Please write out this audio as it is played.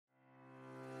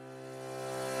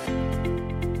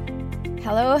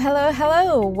Hello, hello,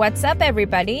 hello. What's up,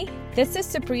 everybody? This is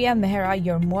Supriya Mehra,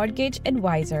 your mortgage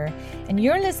advisor, and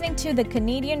you're listening to the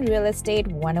Canadian Real Estate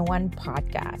 101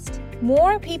 podcast.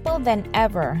 More people than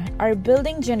ever are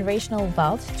building generational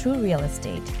wealth through real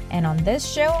estate. And on this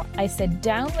show, I sit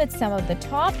down with some of the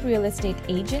top real estate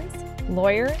agents,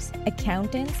 lawyers,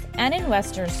 accountants, and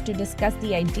investors to discuss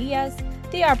the ideas,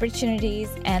 the opportunities,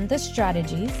 and the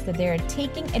strategies that they are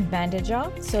taking advantage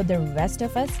of so the rest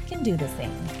of us can do the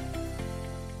same.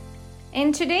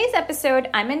 In today's episode,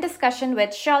 I'm in discussion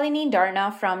with Shalini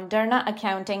Darna from Darna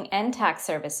Accounting and Tax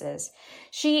Services.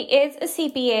 She is a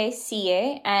CPA,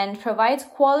 CA, and provides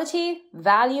quality,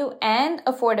 value, and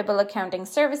affordable accounting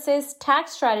services,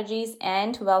 tax strategies,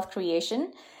 and wealth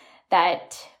creation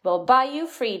that will buy you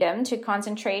freedom to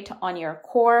concentrate on your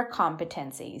core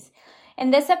competencies. In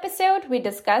this episode, we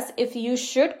discuss if you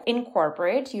should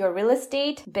incorporate your real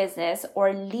estate business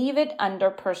or leave it under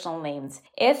personal names,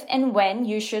 if and when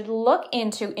you should look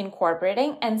into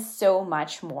incorporating, and so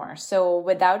much more. So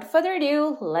without further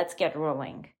ado, let's get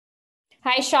rolling.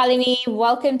 Hi, Shalini.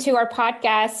 Welcome to our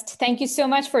podcast. Thank you so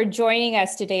much for joining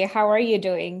us today. How are you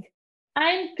doing?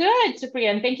 I'm good, Supriya,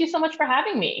 and thank you so much for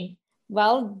having me.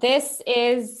 Well, this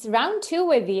is round 2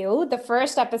 with you. The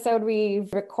first episode we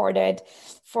recorded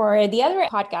for the other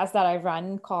podcast that I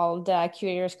run called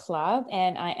Curators Club.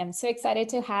 And I am so excited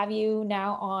to have you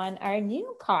now on our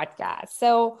new podcast.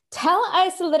 So tell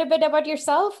us a little bit about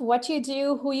yourself, what you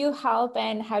do, who you help,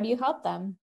 and how do you help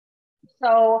them?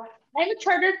 So I'm a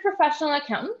chartered professional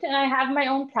accountant, and I have my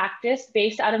own practice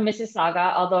based out of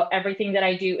Mississauga, although everything that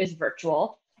I do is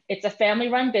virtual. It's a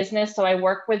family-run business, so I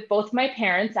work with both my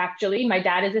parents, actually. My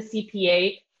dad is a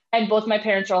CPA, and both my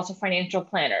parents are also financial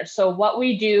planners. So what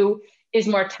we do is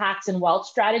more tax and wealth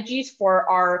strategies for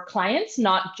our clients,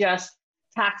 not just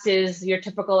taxes, your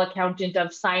typical accountant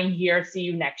of sign here, see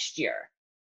you next year.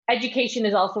 Education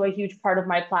is also a huge part of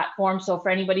my platform. So for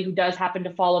anybody who does happen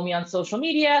to follow me on social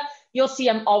media, you'll see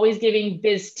I'm always giving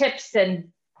biz tips and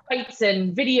bites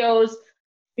and videos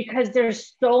because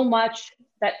there's so much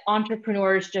that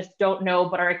entrepreneurs just don't know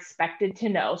but are expected to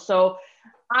know. So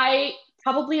I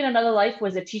probably in another life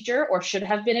was a teacher or should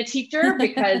have been a teacher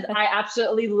because I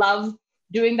absolutely love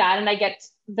doing that. And I get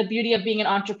the beauty of being an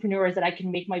entrepreneur is that I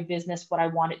can make my business what I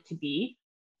want it to be.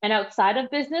 And outside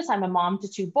of business, I'm a mom to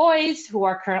 2 boys who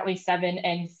are currently 7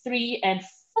 and 3 and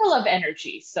full of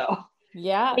energy. So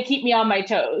yeah, they keep me on my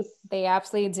toes. They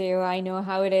absolutely do. I know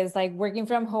how it is, like working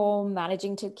from home,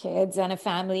 managing 2 kids and a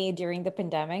family during the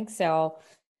pandemic. So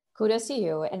kudos to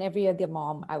you and every other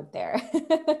mom out there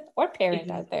or parent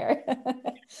out there.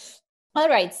 All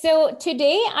right. So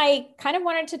today I kind of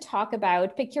wanted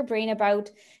to pick your brain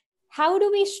about how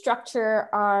do we structure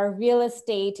our real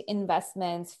estate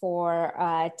investments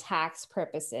for tax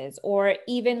purposes or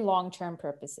even long-term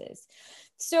purposes?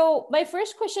 So my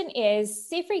first question is,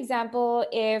 say, for example,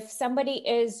 if somebody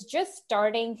is just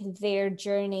starting their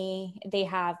journey, they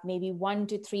have maybe 1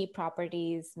 to 3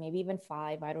 properties, maybe even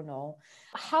 5, I don't know.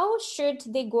 How should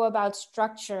they go about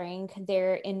structuring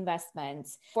their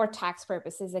investments for tax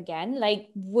purposes again? Like,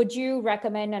 would you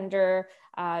recommend under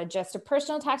just a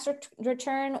personal tax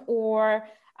return, or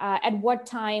at what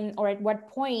time or at what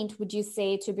point would you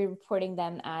say to be reporting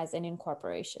them as an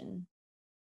incorporation?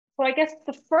 So I guess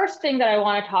the first thing that I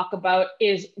want to talk about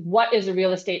is what is a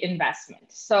real estate investment?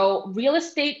 So real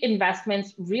estate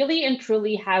investments really and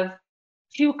truly have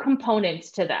 2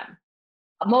 components to them.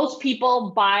 Most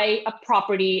people buy a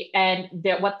property and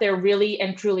what they're really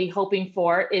and truly hoping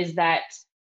for is that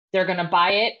they're going to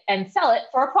buy it and sell it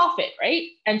for a profit, right?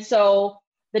 And so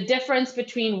the difference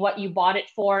between what you bought it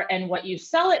for and what you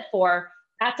sell it for,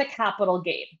 that's a capital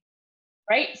gain,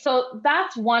 right? So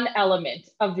that's one element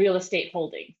of real estate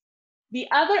holding. The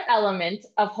other element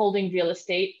of holding real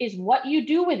estate is what you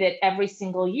do with it every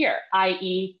single year,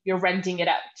 i.e., you're renting it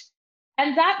out.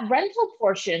 And that rental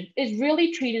portion is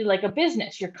really treated like a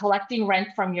business. You're collecting rent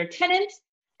from your tenants,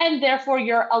 and therefore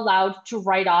you're allowed to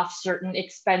write off certain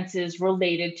expenses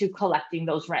related to collecting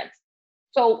those rents.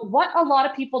 So what a lot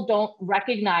of people don't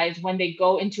recognize when they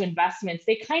go into investments,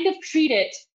 they kind of treat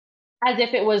it as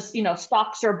if it was,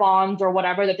 stocks or bonds or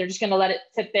whatever, that they're just going to let it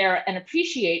sit there and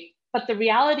appreciate. But the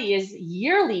reality is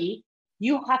yearly,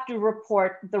 you have to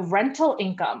report the rental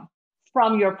income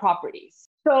from your properties.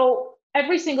 So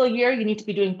every single year, you need to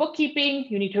be doing bookkeeping.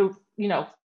 You need to,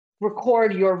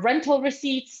 record your rental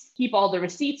receipts, keep all the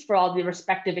receipts for all the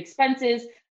respective expenses.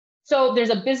 So there's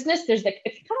a business, it's kind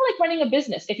of like running a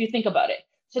business if you think about it.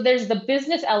 So there's the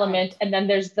business element, and then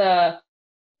there's the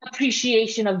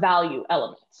appreciation of value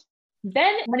element.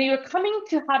 Then when you're coming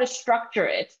to how to structure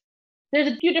it, there's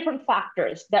a few different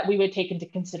factors that we would take into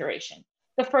consideration.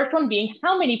 The first one being,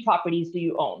 how many properties do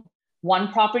you own?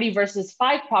 One property versus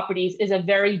 5 properties is a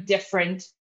very different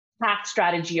tax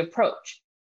strategy approach.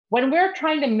 When we're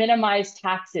trying to minimize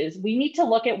taxes, we need to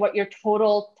look at what your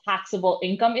total taxable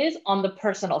income is on the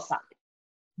personal side.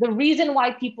 The reason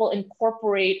why people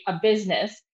incorporate a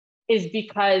business is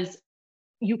because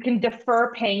you can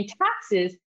defer paying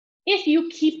taxes if you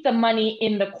keep the money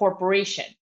in the corporation.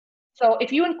 So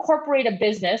if you incorporate a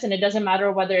business, and it doesn't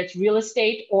matter whether it's real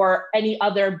estate or any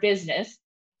other business,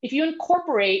 if you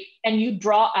incorporate and you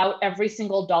draw out every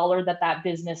single dollar that that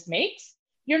business makes,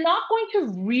 you're not going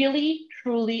to really,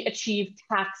 truly achieve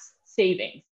tax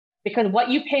savings, because what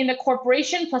you pay in the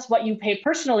corporation plus what you pay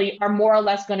personally are more or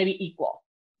less going to be equal.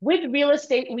 With real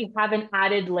estate, we have an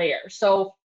added layer.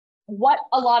 So what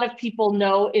a lot of people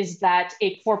know is that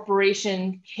a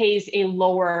corporation pays a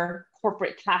lower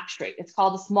corporate tax rate. It's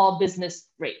called a small business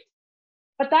rate.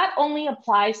 But that only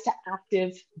applies to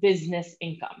active business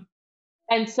income.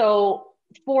 And so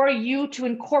for you to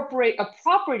incorporate a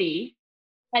property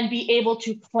and be able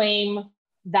to claim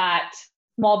that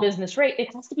small business rate,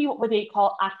 it has to be what they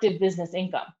call active business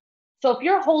income. So if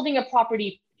you're holding a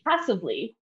property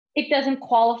passively, it doesn't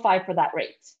qualify for that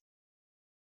rate.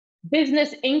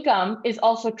 Business income is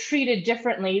also treated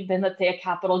differently than, let's say, a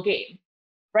capital gain,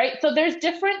 right? So there's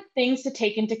different things to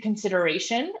take into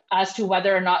consideration as to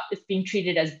whether or not it's being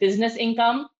treated as business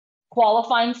income,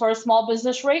 qualifying for a small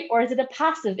business rate, or is it a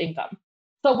passive income?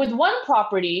 So with one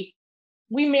property,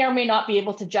 we may or may not be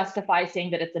able to justify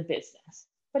saying that it's a business.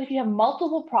 But if you have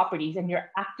multiple properties and you're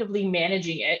actively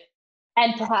managing it,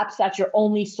 and perhaps that's your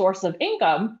only source of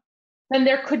income, then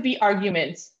there could be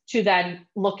arguments to then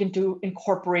look into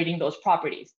incorporating those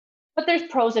properties. But there's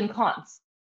pros and cons.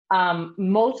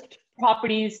 Most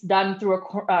properties done through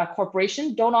a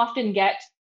corporation don't often get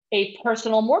a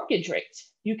personal mortgage rate.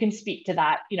 You can speak to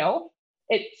that,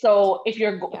 So if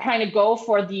you're trying to go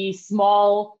for the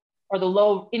small or the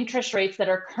low interest rates that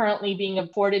are currently being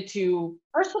afforded to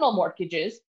personal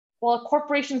mortgages, well, a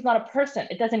corporation is not a person.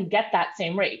 It doesn't get that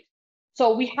same rate.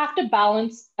 So we have to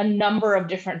balance a number of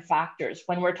different factors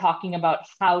when we're talking about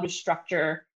how to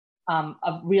structure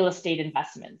of real estate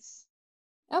investments.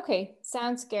 Okay,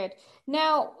 sounds good.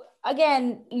 Now,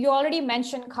 again, you already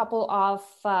mentioned a couple of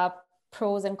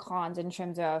pros and cons in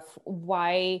terms of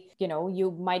why,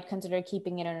 you might consider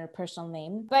keeping it under a personal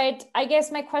name. But I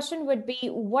guess my question would be,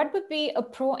 what would be a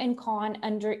pro and con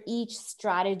under each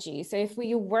strategy? So if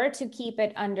you were to keep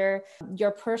it under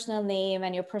your personal name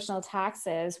and your personal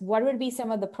taxes, what would be some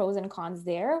of the pros and cons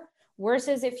there?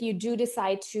 Versus if you do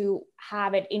decide to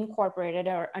have it incorporated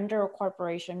or under a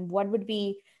corporation, what would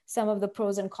be some of the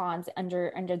pros and cons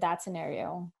under that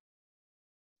scenario?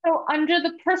 So under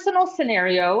the personal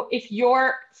scenario,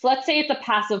 so let's say it's a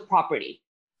passive property,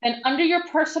 and under your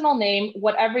personal name,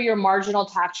 whatever your marginal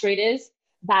tax rate is,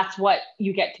 that's what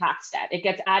you get taxed at. It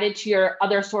gets added to your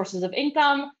other sources of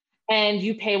income, and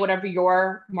you pay whatever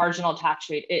your marginal tax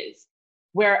rate is.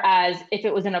 Whereas if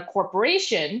it was in a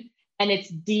corporation and it's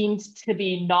deemed to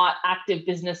be not active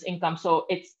business income, so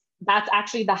that's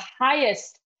actually the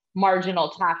highest marginal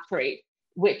tax rate,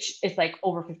 which is like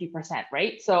over 50%,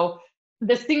 right? So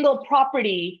the single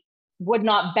property would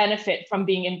not benefit from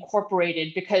being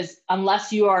incorporated, because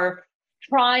unless you are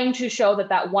trying to show that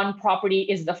that one property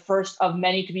is the first of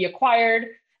many to be acquired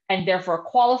and therefore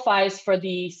qualifies for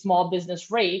the small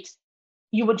business rate,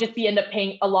 you would just end up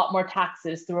paying a lot more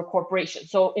taxes through a corporation.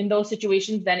 So in those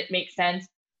situations, then it makes sense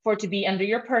for it to be under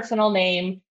your personal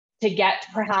name to get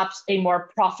perhaps a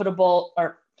more profitable,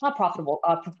 or not profitable,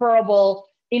 preferable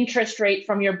interest rate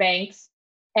from your banks.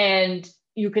 And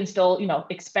you can still,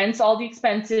 expense all the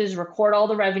expenses, record all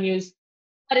the revenues,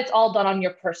 but it's all done on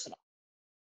your personal.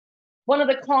 One of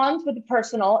the cons with the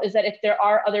personal is that if there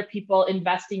are other people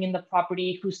investing in the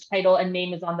property whose title and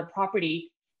name is on the property,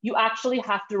 you actually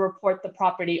have to report the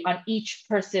property on each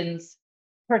person's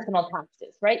personal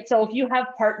taxes, right? So if you have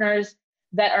partners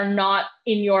that are not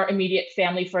in your immediate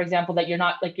family, for example, that you're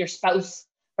not like your spouse,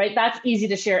 right? That's easy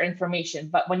to share information.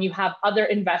 But when you have other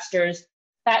investors,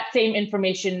 that same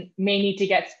information may need to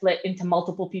get split into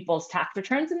multiple people's tax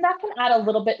returns. And that can add a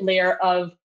little bit layer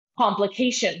of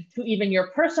complication to even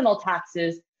your personal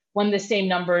taxes when the same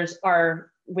numbers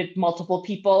are with multiple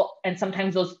people. And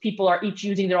sometimes those people are each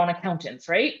using their own accountants,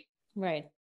 right? Right.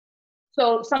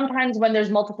 So sometimes when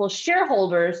there's multiple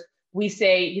shareholders, we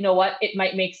say, you know what, it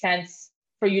might make sense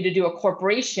for you to do a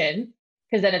corporation,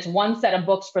 because then it's one set of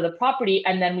books for the property,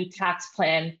 and then we tax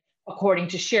plan according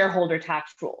to shareholder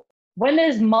tax rules. When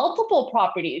there's multiple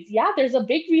properties, there's a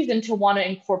big reason to want to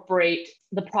incorporate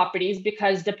the properties,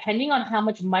 because depending on how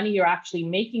much money you're actually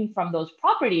making from those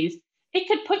properties, it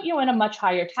could put you in a much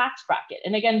higher tax bracket.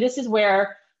 And again, this is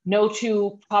where no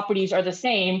two properties are the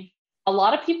same. A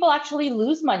lot of people actually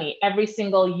lose money every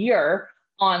single year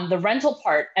on the rental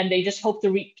part, and they just hope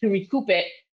to recoup it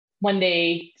when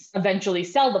they eventually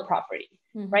sell the property,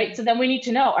 right? So then we need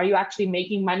to know, are you actually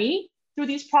making money through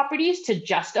these properties to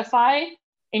justify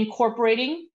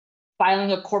incorporating,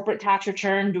 filing a corporate tax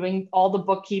return, doing all the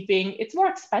bookkeeping? It's more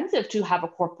expensive to have a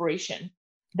corporation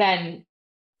than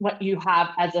what you have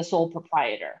as a sole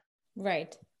proprietor.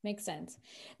 Right. Makes sense.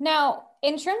 Now,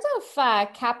 in terms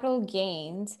of capital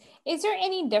gains, is there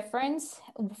any difference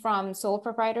from sole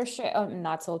proprietorship,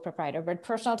 not sole proprietor, but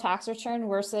personal tax return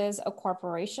versus a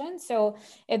corporation? So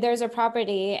if there's a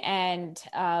property and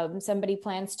somebody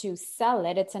plans to sell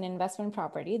it, it's an investment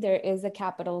property, there is a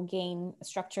capital gain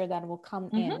structure that will come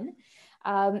in.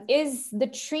 Is the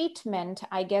treatment,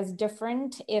 I guess,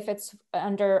 different if it's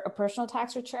under a personal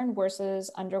tax return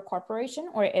versus under a corporation,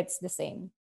 or it's the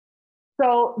same?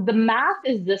 So the math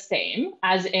is the same,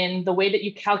 as in the way that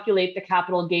you calculate the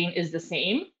capital gain is the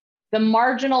same. The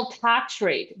marginal tax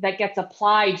rate that gets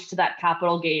applied to that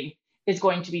capital gain is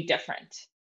going to be different.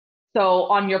 So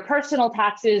on your personal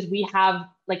taxes, we have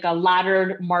like a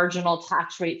laddered marginal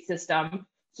tax rate system.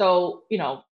 So,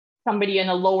 somebody in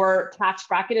a lower tax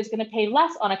bracket is going to pay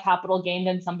less on a capital gain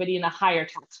than somebody in a higher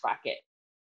tax bracket.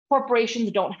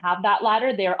 Corporations don't have that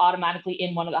ladder. They are automatically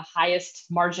in one of the highest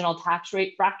marginal tax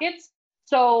rate brackets.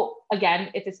 So again,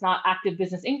 if it's not active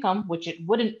business income, which it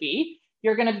wouldn't be,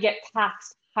 you're going to get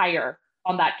taxed higher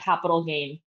on that capital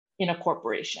gain in a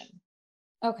corporation.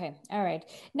 Okay. All right.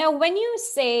 Now, when you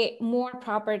say more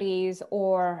properties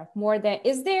or more than,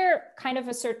 is there kind of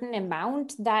a certain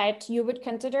amount that you would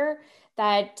consider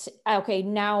that, okay,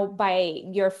 now by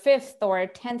your 5th or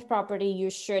 10th property, you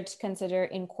should consider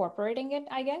incorporating it,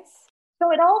 I guess?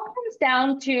 So it all comes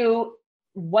down to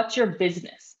what's your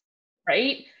business,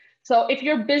 right? So if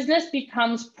your business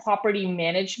becomes property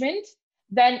management,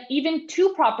 then even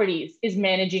 2 properties is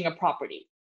managing a property.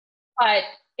 But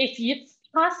if it's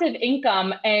passive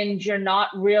income and you're not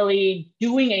really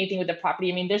doing anything with the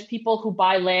property, I mean, there's people who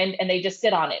buy land and they just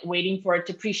sit on it waiting for it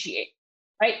to appreciate,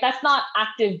 right? That's not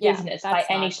active business by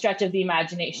any stretch of the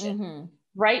imagination,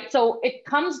 right? So it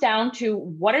comes down to,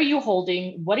 what are you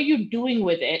holding? What are you doing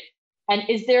with it? And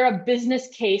is there a business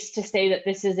case to say that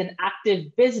this is an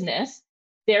active business,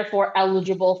 therefore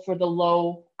eligible for the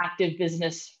low active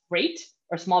business rate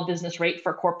or small business rate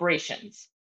for corporations?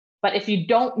 But if you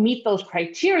don't meet those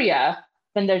criteria,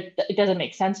 then it doesn't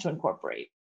make sense to incorporate.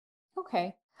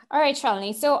 Okay. All right,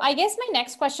 Shalini. So I guess my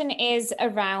next question is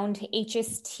around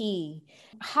HST.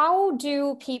 How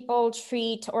do people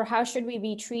treat, or how should we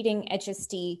be treating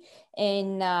HST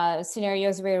in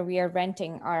scenarios where we are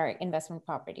renting our investment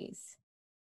properties?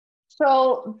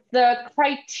 So the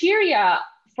criteria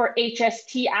for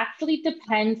HST actually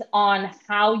depends on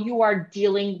how you are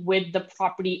dealing with the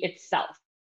property itself.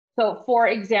 So for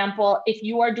example, if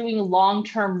you are doing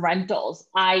long-term rentals,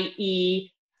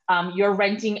 i.e., you're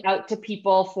renting out to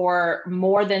people for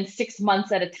more than 6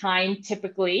 months at a time,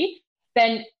 typically,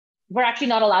 then we're actually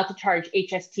not allowed to charge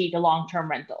HST to long-term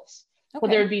rentals. Okay. So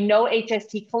there would be no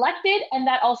HST collected. And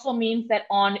that also means that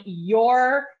on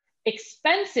your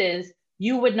expenses,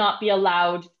 you would not be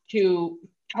allowed to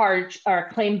charge or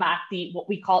claim back what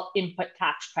we call input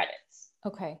tax credits.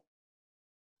 Okay.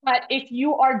 But if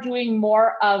you are doing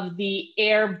more of the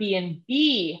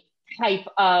Airbnb type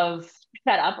of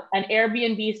setup, and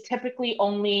Airbnbs typically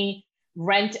only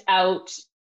rent out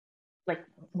like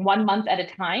 1 month at a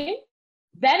time,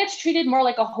 then it's treated more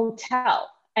like a hotel.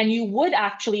 And you would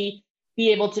actually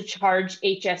be able to charge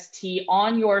HST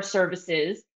on your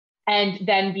services and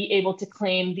then be able to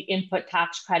claim the input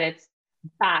tax credits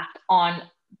back on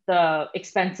the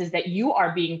expenses that you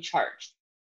are being charged.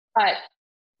 But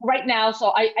right now, so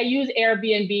I use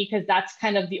Airbnb because that's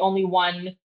kind of the only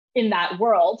one in that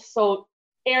world. So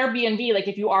Airbnb, like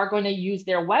if you are going to use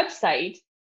their website,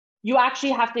 you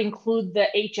actually have to include the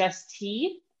HST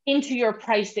into your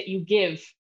price that you give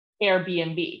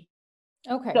Airbnb.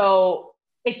 Okay. So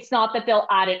it's not that they'll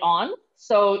add it on.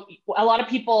 So a lot of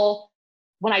people,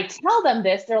 when I tell them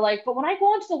this, they're like, but when I go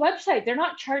onto the website, they're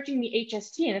not charging me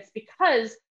HST. And it's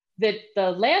because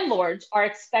the landlords are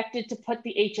expected to put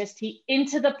the HST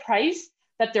into the price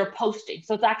that they're posting.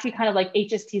 So it's actually kind of like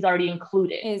HST is already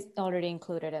included. Is already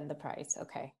included in the price.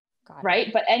 Okay. Got it.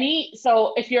 Right. But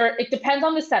it depends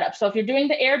on the setup. So if you're doing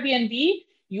the Airbnb,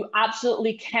 you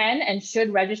absolutely can and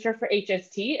should register for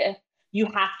HST. You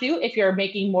have to if you're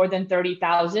making more than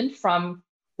 30,000 from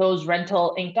those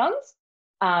rental incomes.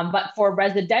 But for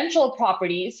residential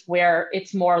properties where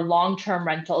it's more long-term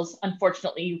rentals,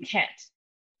 unfortunately, you can't.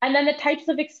 And then the types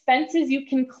of expenses you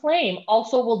can claim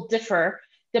also will differ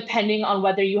depending on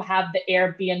whether you have the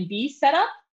Airbnb set up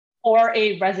or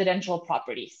a residential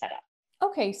property set up.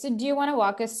 Okay, so do you want to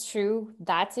walk us through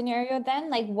that scenario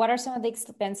then? Like, what are some of the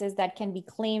expenses that can be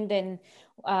claimed in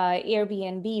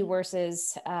Airbnb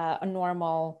versus a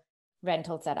normal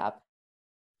rental setup?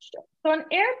 Sure. So an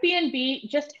Airbnb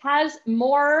just has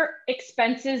more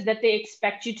expenses that they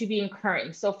expect you to be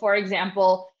incurring. So for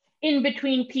example, in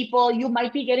between people, you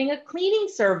might be getting a cleaning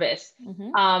service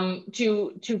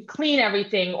to clean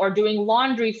everything, or doing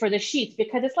laundry for the sheets,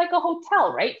 because it's like a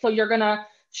hotel, right? So you're gonna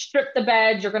strip the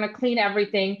beds, you're gonna clean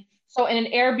everything. So in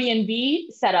an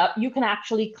Airbnb setup, you can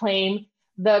actually claim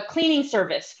the cleaning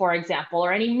service, for example,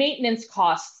 or any maintenance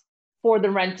costs for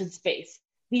the rented space.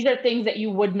 These are things that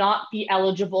you would not be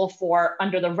eligible for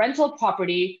under the rental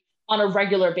property on a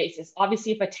regular basis.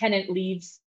 Obviously, if a tenant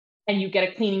leaves and you get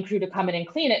a cleaning crew to come in and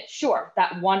clean it, sure,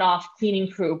 that one-off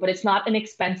cleaning crew, but it's not an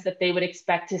expense that they would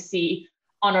expect to see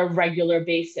on a regular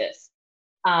basis.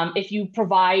 If you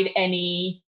provide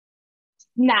any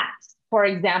snacks, for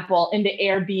example, in the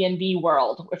Airbnb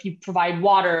world, if you provide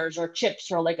waters or chips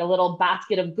or like a little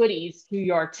basket of goodies to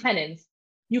your tenants,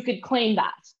 you could claim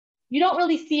that. You don't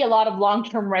really see a lot of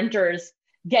long-term renters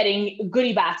getting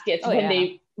goodie baskets when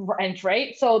they rent,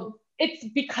 right? So it's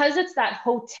because it's that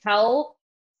hotel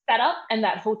setup and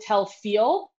that hotel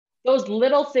feel, those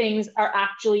little things are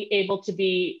actually able to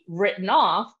be written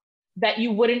off that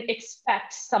you wouldn't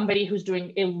expect somebody who's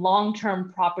doing a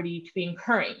long-term property to be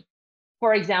incurring.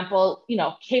 For example,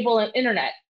 cable and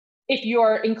internet. If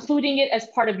you're including it as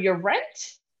part of your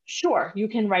rent, sure, you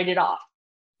can write it off.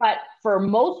 But for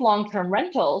most long-term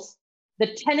rentals,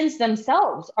 the tenants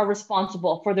themselves are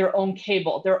responsible for their own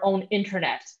cable, their own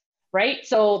internet, right?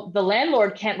 So the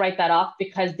landlord can't write that off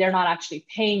because they're not actually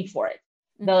paying for it.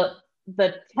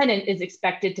 The tenant is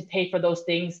expected to pay for those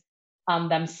things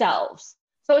themselves.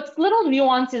 So it's little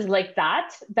nuances like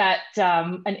that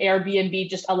an Airbnb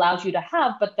just allows you to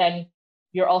have, but then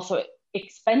you're also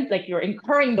you're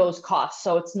incurring those costs.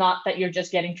 So it's not that you're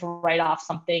just getting to write off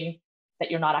something that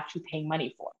you're not actually paying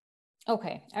money for.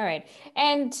 Okay, all right.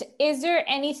 And is there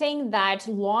anything that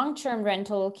long-term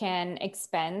rental can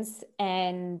expense,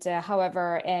 and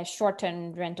however, a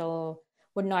short-term rental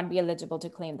would not be eligible to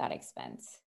claim that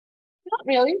expense? Not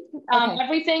really. Okay.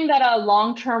 Everything that a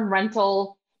long-term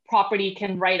rental property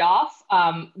can write off,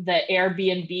 the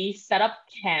Airbnb setup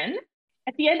can.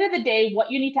 At the end of the day, what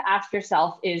you need to ask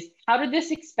yourself is, how did this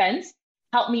expense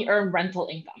help me earn rental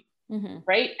income?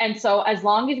 Right? And so as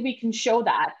long as we can show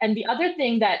that, and the other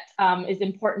thing that is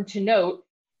important to note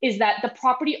is that the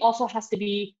property also has to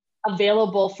be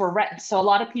available for rent. So a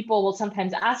lot of people will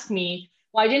sometimes ask me,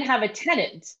 well, I didn't have a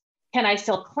tenant. Can I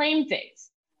still claim things?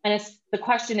 And the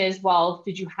question is, well,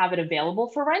 did you have it available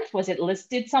for rent? Was it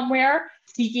listed somewhere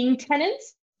seeking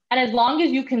tenants? And as long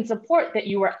as you can support that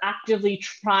you were actively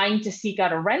trying to seek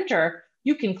out a renter,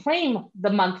 you can claim the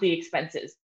monthly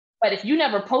expenses. But if you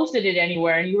never posted it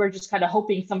anywhere and you were just kind of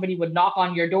hoping somebody would knock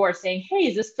on your door saying, hey,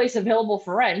 is this place available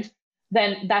for rent?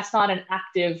 Then that's not an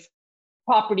active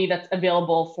property that's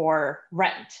available for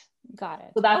rent. Got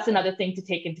it. So that's another thing to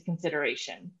take into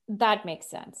consideration. That makes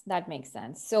sense. That makes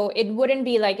sense. So it wouldn't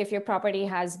be like if your property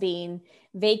has been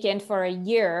vacant for a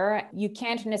year, you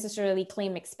can't necessarily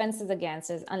claim expenses against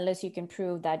it unless you can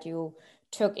prove that you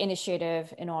took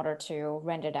initiative in order to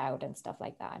rent it out and stuff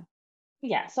like that.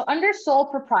 Yeah, so under sole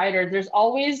proprietor, there's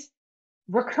always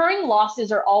recurring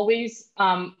losses are always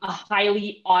a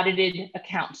highly audited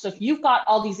account. So if you've got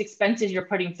all these expenses you're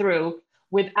putting through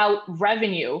without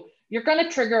revenue, you're going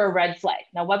to trigger a red flag.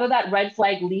 Now, whether that red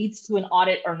flag leads to an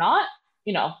audit or not,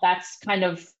 that's kind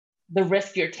of the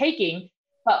risk you're taking.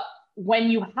 But when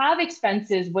you have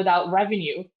expenses without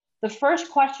revenue, the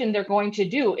first question they're going to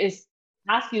do is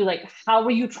ask you, like, how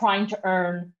are you trying to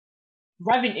earn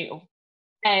revenue?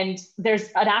 And there's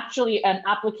actually an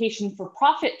application for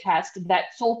profit test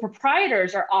that sole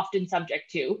proprietors are often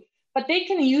subject to, but they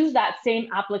can use that same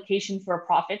application for a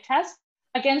profit test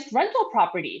against rental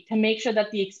property to make sure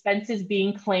that the expenses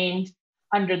being claimed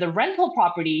under the rental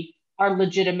property are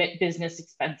legitimate business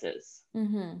expenses.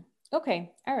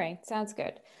 Okay. All right. Sounds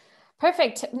good.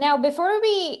 Perfect. Now, before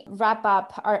we wrap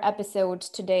up our episode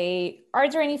today, are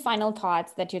there any final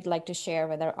thoughts that you'd like to share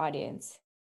with our audience?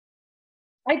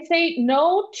 I'd say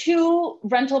no two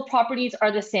rental properties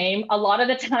are the same. A lot of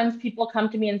the times people come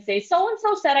to me and say,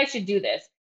 so-and-so said I should do this.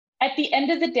 At the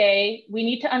end of the day, we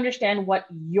need to understand what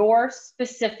your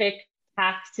specific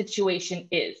tax situation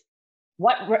is.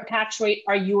 What tax rate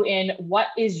are you in? What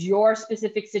is your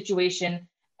specific situation?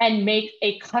 And make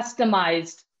a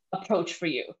customized approach for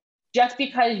you. just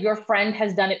because your friend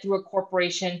has done it through a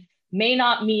corporation may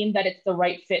not mean that it's the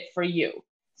right fit for you.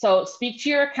 So speak to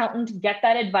your accountant, get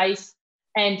that advice,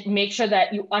 and make sure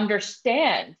that you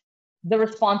understand the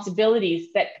responsibilities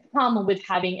that come with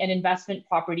having an investment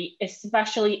property,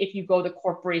 especially if you go the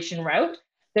corporation route.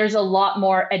 There's a lot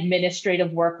more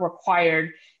administrative work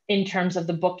required in terms of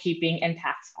the bookkeeping and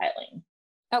tax filing.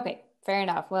 Okay, fair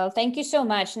enough. Well, thank you so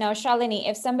much. Now, Shalini,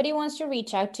 if somebody wants to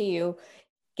reach out to you,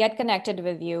 get connected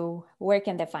with you, where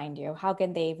can they find you? How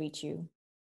can they reach you?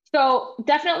 So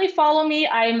definitely follow me.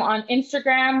 I'm on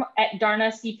Instagram at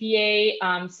Darna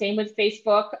CPA, same with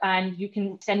Facebook, and you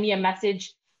can send me a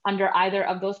message under either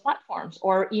of those platforms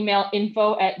or email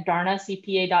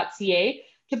info@darnacpa.ca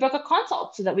to book a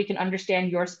consult so that we can understand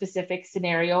your specific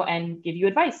scenario and give you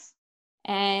advice.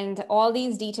 And all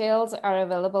these details are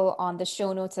available on the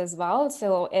show notes as well.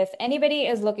 So if anybody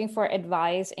is looking for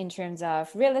advice in terms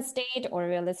of real estate or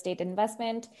real estate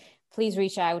investment, please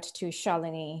reach out to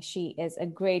Shalini. She is a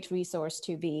great resource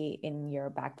to be in your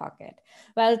back pocket.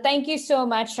 Well, thank you so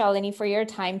much, Shalini, for your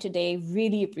time today.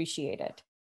 Really appreciate it.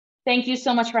 Thank you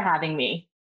so much for having me.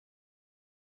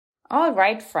 All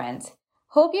right, friends.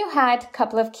 Hope you had a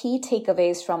couple of key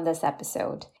takeaways from this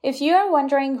episode. If you are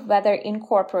wondering whether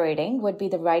incorporating would be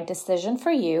the right decision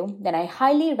for you, then I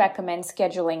highly recommend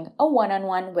scheduling a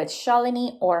one-on-one with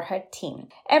Shalini or her team.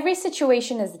 Every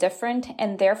situation is different,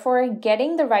 and therefore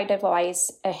getting the right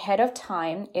advice ahead of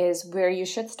time is where you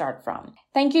should start from.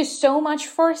 Thank you so much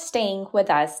for staying with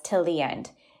us till the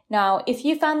end. Now, if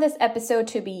you found this episode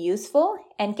to be useful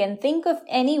and can think of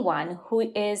anyone who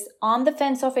is on the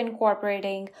fence of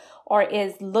incorporating or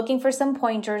is looking for some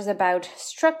pointers about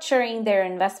structuring their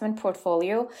investment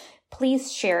portfolio,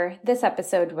 please share this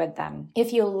episode with them.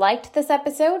 If you liked this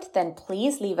episode, then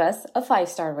please leave us a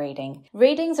 5-star rating.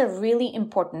 Ratings are really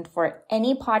important for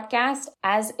any podcast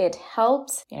as it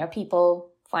helps,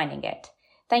 people finding it.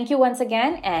 Thank you once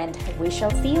again, and we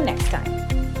shall see you next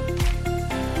time.